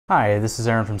Hi, this is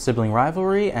Aaron from Sibling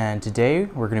Rivalry, and today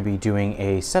we're going to be doing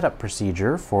a setup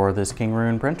procedure for this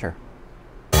Kingroon printer.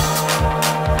 A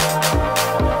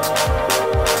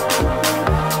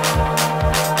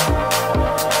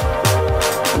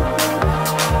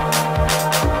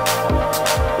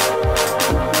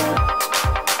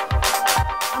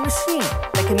machine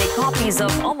that can make copies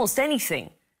of almost anything.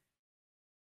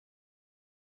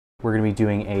 We're going to be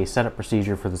doing a setup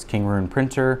procedure for this Kingroon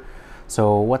printer.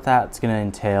 So what that's going to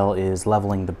entail is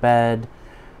leveling the bed,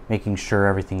 making sure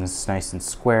everything's nice and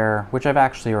square, which I've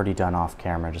actually already done off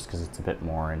camera just because it's a bit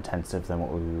more intensive than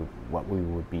what we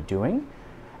would be doing.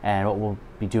 And what we'll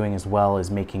be doing as well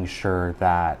is making sure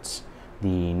that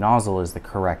the nozzle is the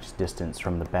correct distance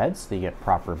from the bed so that you get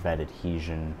proper bed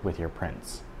adhesion with your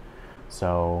prints.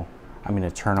 So I'm going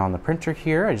to turn on the printer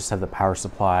here. I just have the power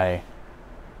supply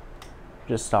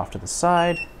just off to the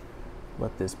side.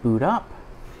 Let this boot up.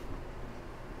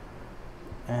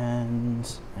 And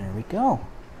there we go.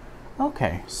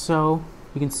 Okay, so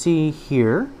you can see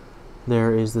here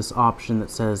there is this option that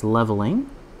says leveling.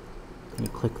 You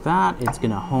click that, it's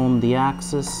going to home the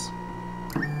axis.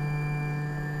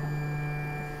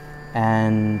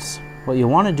 And what you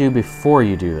want to do before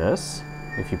you do this,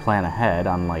 if you plan ahead,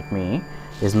 unlike me,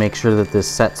 is make sure that this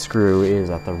set screw is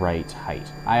at the right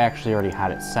height. I actually already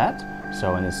had it set,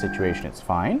 so in this situation it's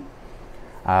fine.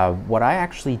 What I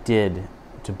actually did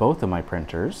to both of my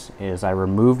printers is I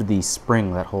removed the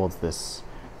spring that holds this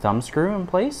thumb screw in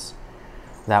place.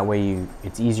 That way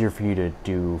it's easier for you to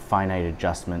do finite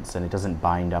adjustments and it doesn't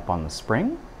bind up on the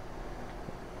spring.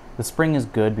 The spring is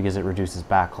good because it reduces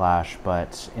backlash,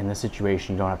 but in this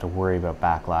situation you don't have to worry about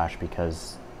backlash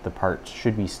because the part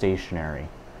should be stationary.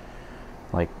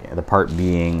 Like the part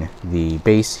being the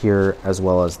base here as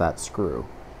well as that screw.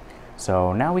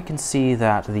 So now we can see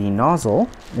that the nozzle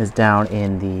is down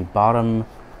in the bottom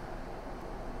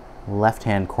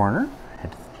left-hand corner. I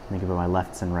had to think about my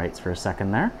lefts and rights for a second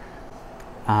there.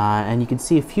 And you can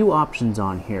see a few options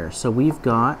on here. So we've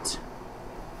got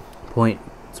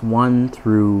points 1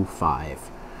 through 5.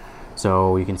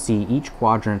 So you can see each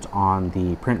quadrant on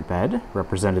the print bed,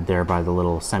 represented there by the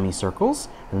little semicircles,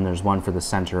 and then there's one for the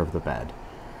center of the bed.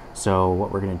 So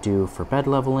what we're going to do for bed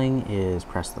leveling is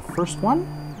press the first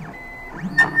one.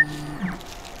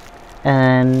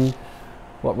 And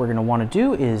what we're going to want to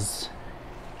do is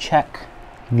check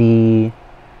the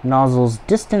nozzle's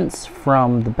distance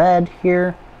from the bed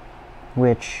here,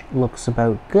 which looks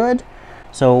about good.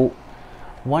 So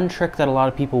one trick that a lot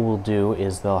of people will do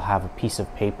is they'll have a piece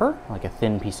of paper, like a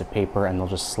thin piece of paper, and they'll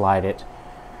just slide it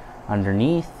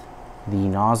underneath the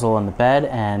nozzle on the bed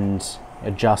and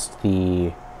adjust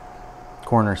the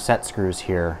corner set screws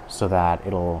here so that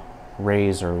it'll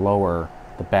raise or lower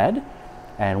the bed.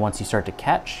 And once you start to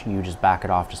catch, you just back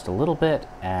it off just a little bit,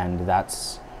 and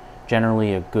that's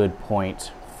generally a good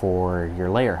point for your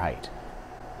layer height.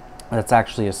 That's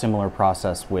actually a similar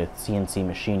process with CNC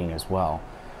machining as well.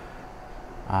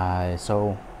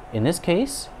 So in this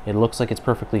case, it looks like it's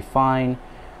perfectly fine.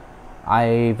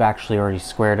 I've actually already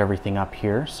squared everything up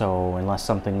here, so unless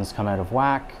something's come out of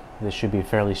whack, this should be a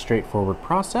fairly straightforward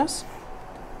process.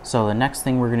 So the next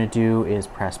thing we're going to do is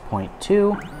press point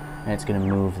 2, and it's going to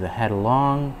move the head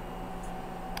along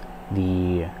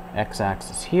the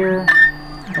x-axis here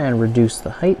and reduce the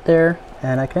height there.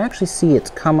 And I can actually see it's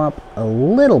come up a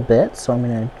little bit, so I'm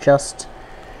going to adjust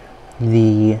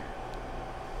the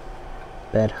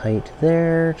bed height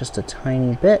there just a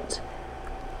tiny bit.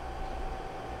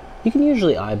 You can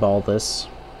usually eyeball this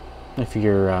if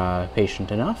you're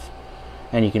patient enough,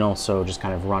 and you can also just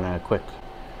kind of run a quick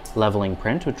leveling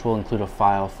print, which will include a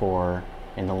file for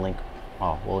in the link.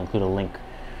 Well, we'll include a link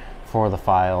for the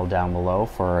file down below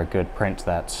for a good print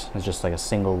that is just like a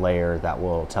single layer that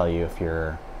will tell you if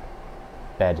your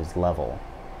bed is level.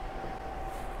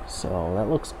 So that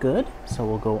looks good. So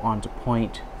we'll go on to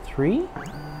point 3.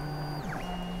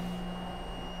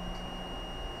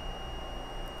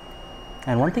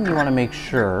 And one thing you want to make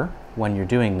sure when you're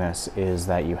doing this is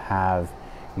that you have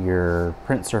your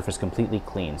print surface completely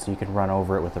clean. So you can run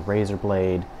over it with a razor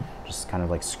blade, just kind of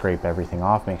like scrape everything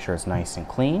off, make sure it's nice and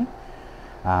clean.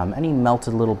 Any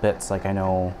melted little bits, like I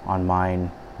know on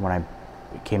mine when I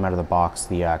came out of the box,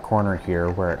 the corner here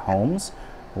where it homes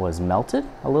was melted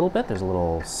a little bit. There's a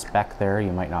little speck there.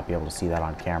 You might not be able to see that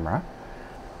on camera.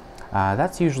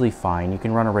 That's usually fine. You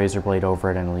can run a razor blade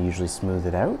over it and it'll usually smooth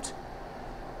it out.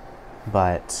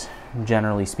 But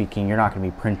generally speaking, you're not going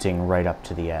to be printing right up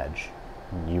to the edge.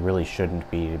 You really shouldn't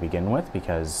be to begin with,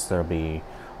 because there'll be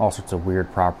all sorts of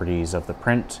weird properties of the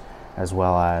print, as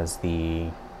well as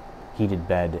the heated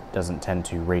bed doesn't tend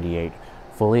to radiate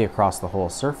fully across the whole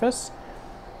surface.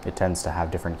 it tends to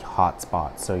have different hot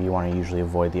spots. So you want to usually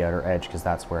avoid the outer edge because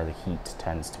that's where the heat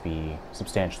tends to be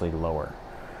substantially lower.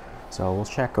 So we'll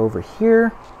check over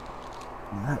here.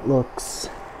 That looks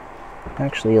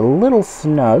actually a little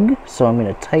snug, so I'm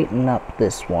going to tighten up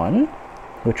this one,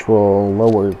 which will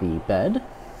lower the bed.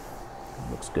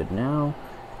 Looks good now.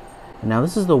 And now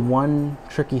this is the one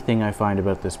tricky thing I find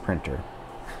about this printer.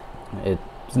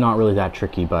 It's not really that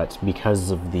tricky, but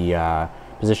because of the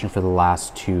position for the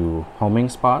last two homing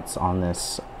spots on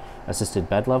this assisted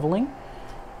bed leveling,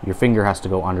 your finger has to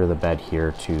go under the bed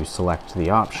here to select the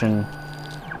option,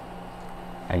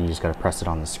 and you just got to press it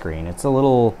on the screen. It's a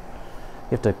little, you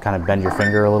have to kind of bend your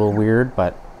finger a little weird,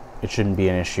 but it shouldn't be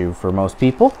an issue for most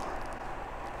people.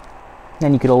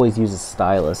 And you could always use a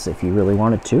stylus if you really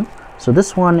wanted to. So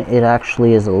this one, it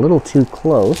actually is a little too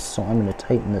close, so I'm going to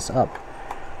tighten this up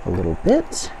a little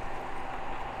bit,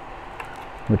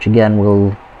 which again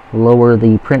will lower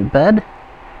the print bed.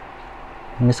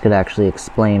 And this could actually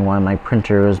explain why my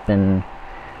printer has been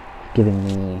giving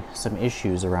me some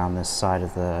issues around this side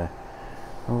of the,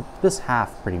 well, this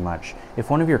half pretty much.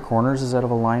 If one of your corners is out of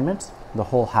alignment, the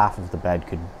whole half of the bed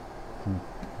could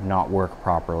not work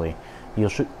properly.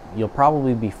 You'll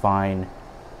probably be fine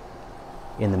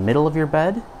in the middle of your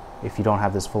bed if you don't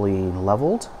have this fully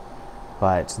leveled,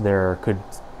 but there could,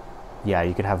 yeah,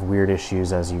 you could have weird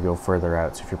issues as you go further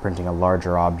out. So if you're printing a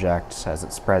larger object, as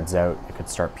it spreads out, it could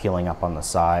start peeling up on the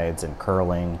sides and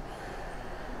curling,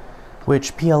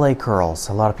 which PLA curls.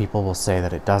 A lot of people will say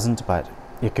that it doesn't, but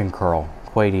it can curl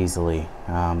quite easily,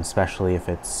 especially if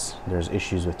there's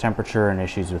issues with temperature and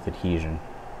issues with adhesion.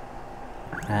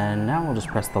 And now we'll just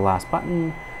press the last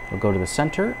button. We'll go to the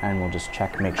center and we'll just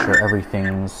check, make sure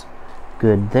everything's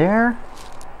good there.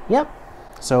 Yep.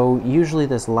 So usually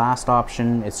this last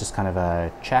option, it's just kind of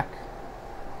a check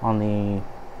on the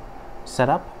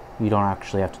setup. You don't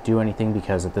actually have to do anything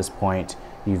because at this point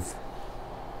you've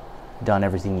done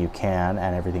everything you can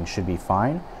and everything should be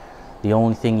fine. The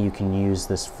only thing you can use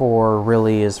this for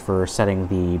really is for setting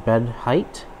the bed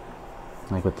height,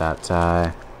 like with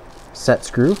that set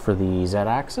screw for the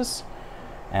Z-axis.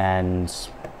 And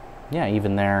yeah,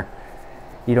 even there,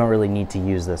 you don't really need to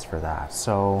use this for that.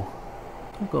 So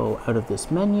I'll go out of this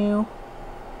menu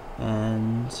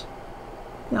and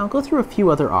yeah, I'll go through a few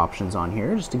other options on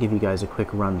here just to give you guys a quick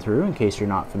run through in case you're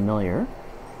not familiar.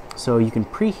 So you can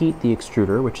preheat the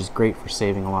extruder, which is great for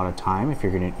saving a lot of time if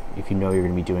you know you're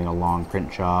gonna be doing a long print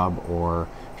job, or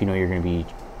if you know you're gonna be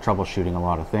troubleshooting a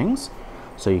lot of things.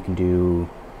 So you can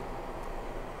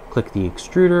click the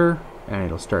extruder and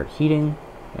it'll start heating,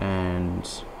 and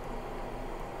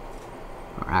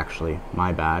actually,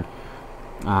 my bad.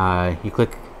 You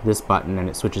click this button and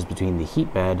it switches between the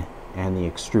heat bed and the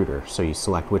extruder. So you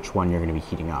select which one you're going to be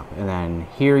heating up. And then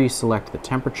here you select the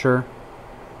temperature.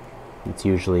 It's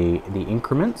usually the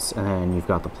increments, and then you've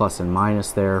got the plus and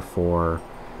minus there for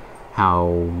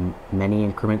how many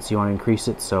increments you want to increase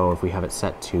it. So if we have it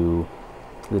set to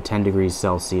the 10 degrees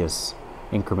Celsius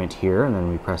increment here, and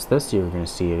then we press this, you're going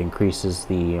to see it increases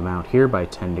the amount here by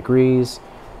 10 degrees.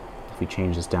 If we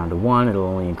change this down to 1, it'll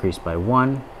only increase by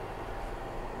 1.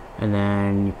 And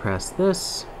then you press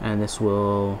this, and this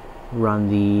will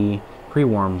run the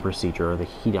pre-warm procedure, or the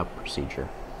heat up procedure.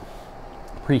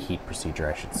 Preheat procedure,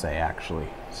 I should say, actually.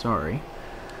 Sorry.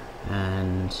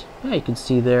 And yeah, you can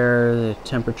see there the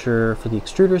temperature for the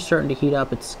extruder is starting to heat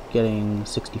up. It's getting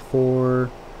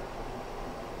 64,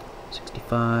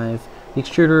 65. The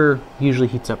extruder usually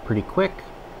heats up pretty quick,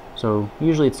 so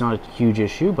usually it's not a huge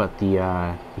issue, but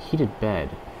the heated bed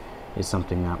is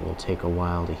something that will take a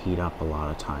while to heat up a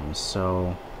lot of times.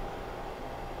 So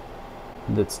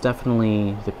that's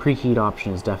definitely, the preheat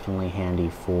option is definitely handy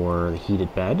for the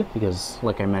heated bed, because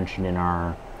like I mentioned in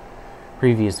our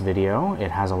previous video,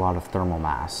 it has a lot of thermal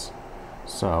mass.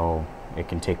 So it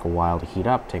can take a while to heat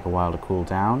up, take a while to cool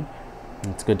down.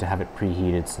 And it's good to have it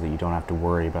preheated so that you don't have to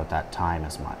worry about that time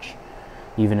as much.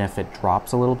 Even if it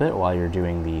drops a little bit while you're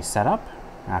doing the setup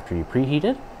after you preheat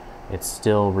it, it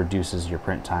still reduces your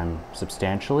print time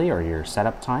substantially, or your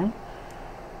setup time,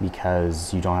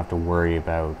 because you don't have to worry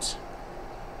about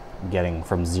getting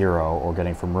from 0 or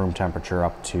getting from room temperature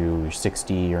up to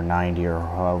 60 or 90 or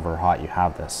however hot you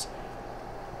have this.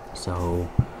 So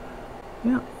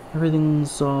yeah,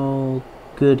 everything's all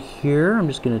good here. I'm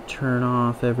just going to turn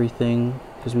off everything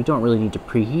because we don't really need to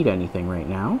preheat anything right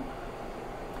now.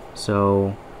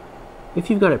 So if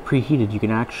you've got it preheated, you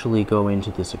can actually go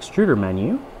into this extruder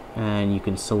menu and you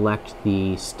can select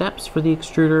the steps for the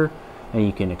extruder, and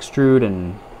you can extrude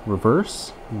and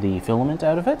reverse the filament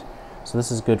out of it. So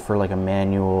this is good for like a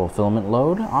manual filament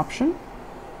load option.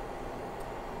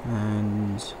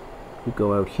 And you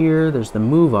go out here, there's the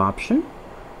move option,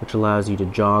 which allows you to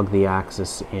jog the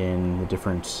axis in the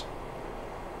different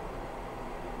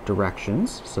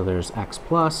directions. So there's X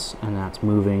plus, and that's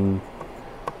moving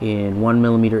in 1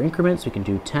 millimeter increments. We can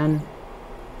do 10.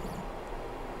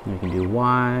 And we can do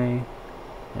Y.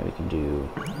 And we can do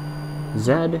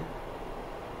Z.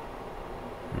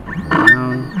 And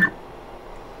down.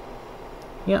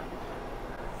 Yep.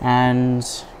 And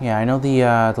yeah, I know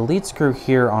the lead screw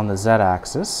here on the Z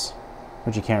axis,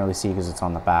 which you can't really see because it's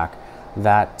on the back,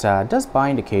 that does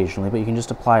bind occasionally, but you can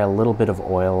just apply a little bit of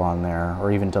oil on there,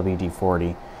 or even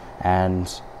WD-40,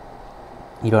 and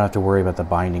you don't have to worry about the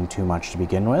binding too much to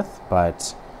begin with.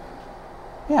 But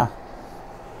yeah,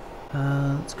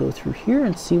 let's go through here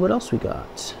and see what else we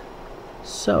got.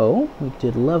 So we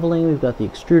did leveling, we've got the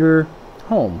extruder,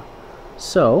 home.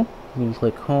 So you can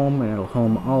click home and it'll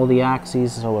home all the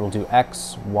axes, so it'll do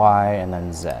X, Y, and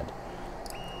then Z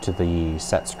to the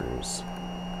set screws,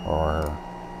 or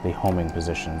the homing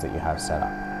positions that you have set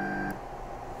up.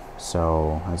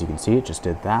 So as you can see, it just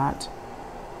did that.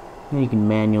 And you can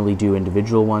manually do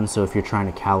individual ones, so if you're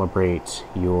trying to calibrate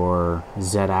your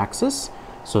Z axis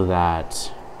so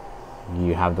that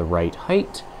you have the right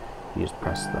height, you just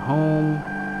press the home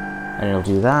and it'll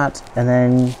do that. And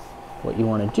then what you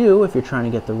want to do, if you're trying to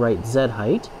get the right Z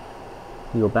height,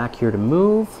 you go back here to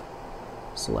move,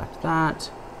 select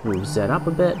that, move Z up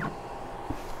a bit,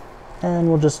 and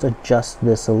we'll just adjust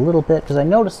this a little bit, because I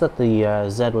noticed that the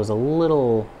Z was a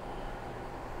little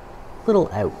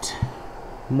out,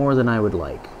 more than I would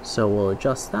like. So we'll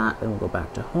adjust that, then we'll go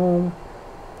back to home,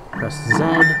 press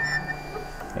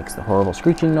Z, makes the horrible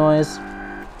screeching noise,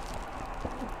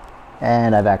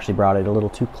 and I've actually brought it a little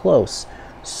too close.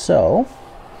 So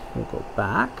we'll go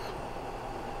back,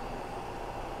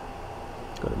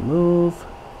 go to move,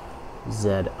 Z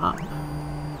up,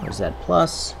 or Z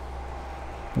plus.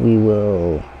 We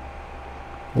will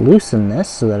loosen this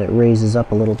so that it raises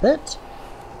up a little bit.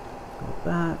 Go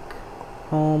back,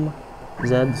 home, Z.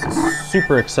 This is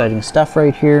super exciting stuff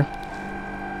right here.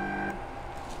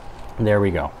 There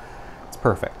we go. It's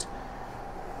perfect.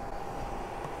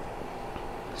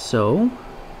 So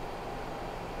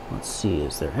let's see,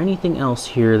 is there anything else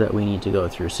here that we need to go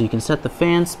through? So you can set the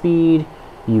fan speed,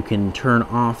 you can turn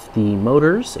off the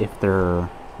motors if they're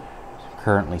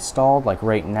currently stalled. Like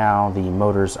right now, the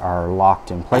motors are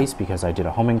locked in place because I did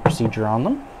a homing procedure on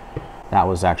them. That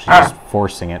was actually just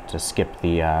forcing it to skip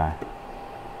the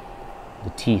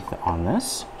teeth on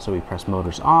this. So we press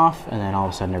motors off, and then all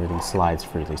of a sudden everything slides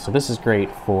freely. So this is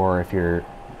great for if you're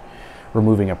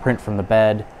removing a print from the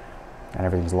bed and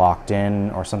everything's locked in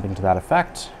or something to that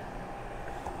effect.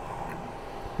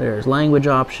 There's language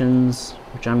options,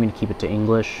 which I'm going to keep it to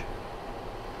English.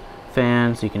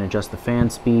 Fan, so you can adjust the fan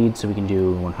speed, so we can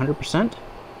do 100%.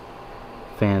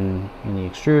 Fan in the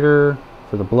extruder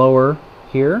for the blower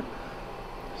here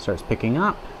starts picking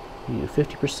up. We do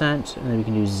 50%, and then we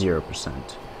can do 0%.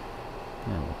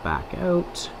 And we'll back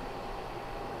out.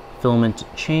 Filament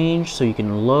change, so you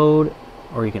can load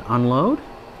or you can unload.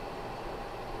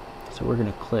 So we're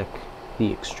going to click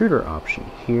the extruder option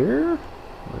here.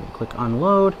 We're going to click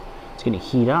unload. It's going to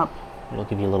heat up. It'll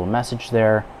give you a little message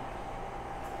there.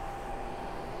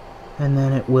 And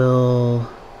then it will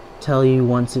tell you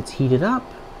once it's heated up.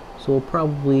 So we'll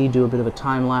probably do a bit of a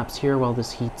time lapse here while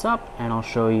this heats up, and I'll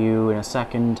show you in a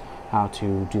second how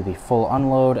to do the full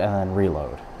unload and then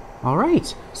reload. All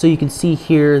right, so you can see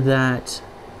here that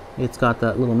it's got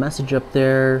that little message up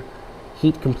there,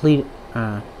 heat completed.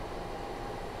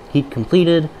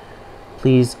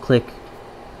 Please click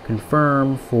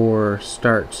confirm for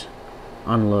start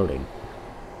unloading.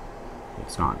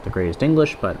 It's not the greatest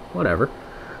English, but whatever.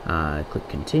 Click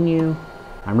continue.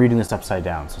 I'm reading this upside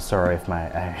down, so sorry if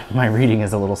my reading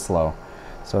is a little slow.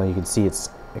 So you can see it's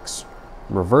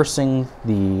reversing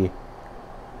the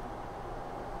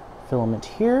filament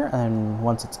here, and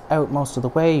once it's out most of the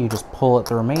way, you just pull at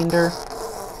the remainder.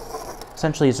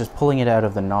 Essentially, it's just pulling it out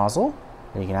of the nozzle.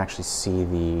 And you can actually see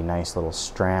the nice little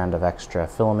strand of extra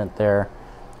filament there.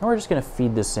 And we're just going to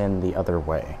feed this in the other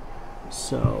way.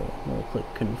 So we'll click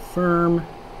confirm,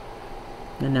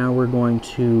 and now we're going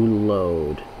to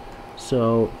load.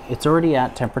 So it's already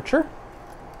at temperature.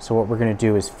 So what we're going to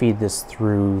do is feed this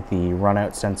through the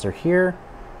runout sensor here,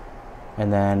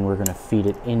 and then we're going to feed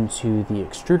it into the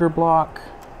extruder block.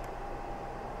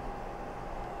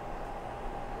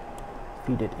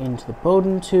 Feed it into the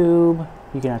Bowden tube.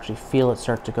 You can actually feel it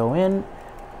start to go in.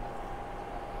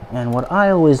 And what I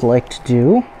always like to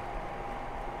do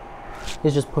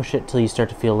is just push it till you start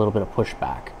to feel a little bit of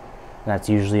pushback. That's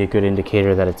usually a good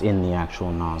indicator that it's in the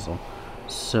actual nozzle.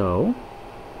 So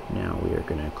now we are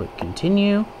going to click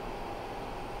continue.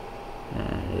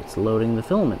 And it's loading the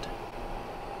filament.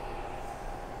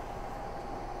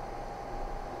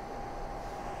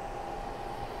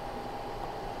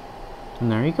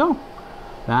 And there you go.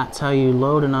 That's how you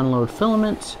load and unload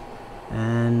filament.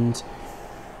 And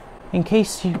in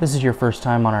case this is your first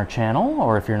time on our channel,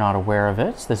 or if you're not aware of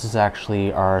it, this is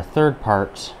actually our third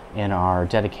part in our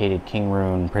dedicated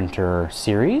Kingroon printer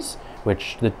series,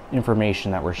 which the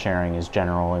information that we're sharing is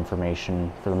general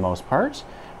information for the most part.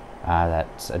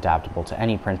 That's adaptable to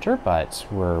any printer, but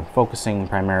we're focusing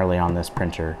primarily on this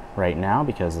printer right now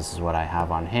because this is what I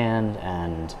have on hand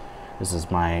and this is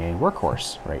my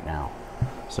workhorse right now.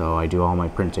 So I do all my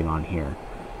printing on here.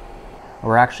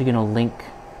 We're actually going to link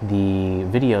the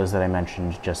videos that I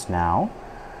mentioned just now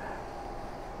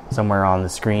somewhere on the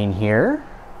screen here.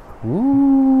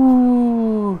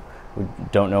 Ooh. We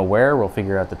don't know where. We'll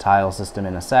figure out the tile system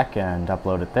in a sec and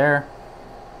upload it there.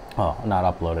 Well, not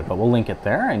upload it, but we'll link it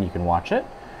there and you can watch it.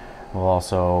 We'll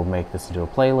also make this into a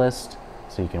playlist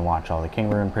so you can watch all the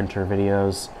Kingroon printer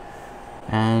videos.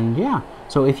 And yeah,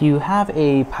 so if you have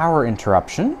a power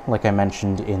interruption, like I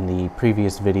mentioned in the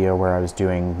previous video where I was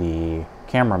doing the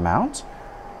camera mount,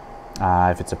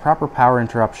 if it's a proper power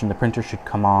interruption, the printer should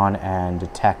come on and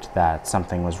detect that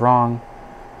something was wrong.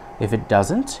 If it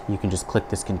doesn't, you can just click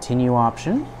this continue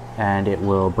option and it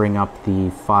will bring up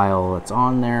the file that's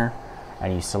on there,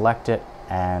 and you select it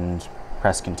and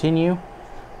press continue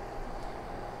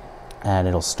and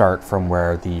it'll start from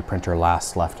where the printer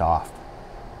last left off.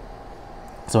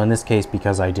 So in this case,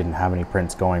 because I didn't have any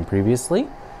prints going previously,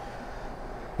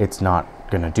 it's not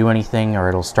going to do anything, or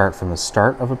it'll start from the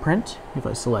start of a print. If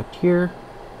I select here,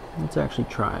 let's actually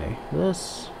try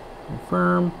this,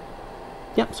 confirm.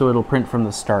 Yep, so it'll print from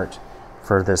the start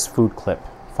for this food clip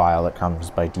file that comes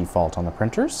by default on the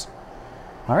printers.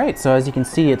 All right, so as you can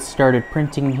see, it started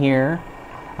printing here.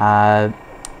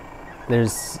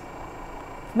 There's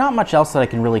not much else that I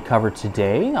can really cover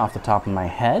today off the top of my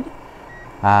head.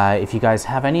 If you guys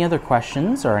have any other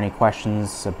questions or any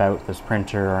questions about this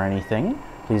printer or anything,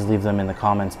 please leave them in the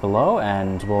comments below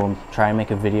and we'll try and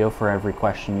make a video for every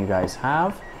question you guys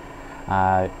have.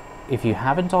 If you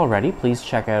haven't already, please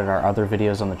check out our other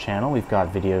videos on the channel. We've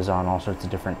got videos on all sorts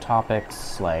of different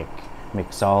topics like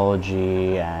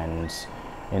mixology and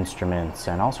instruments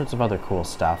and all sorts of other cool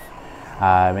stuff.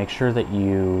 Make sure that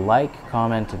you like,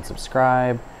 comment, and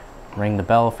subscribe. Ring the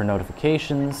bell for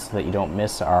notifications so that you don't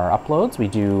miss our uploads. We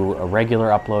do a regular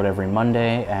upload every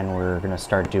Monday, and we're going to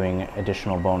start doing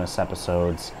additional bonus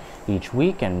episodes each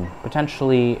week and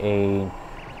potentially an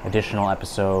additional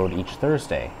episode each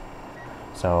Thursday.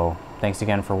 So thanks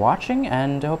again for watching,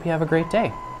 and I hope you have a great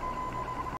day.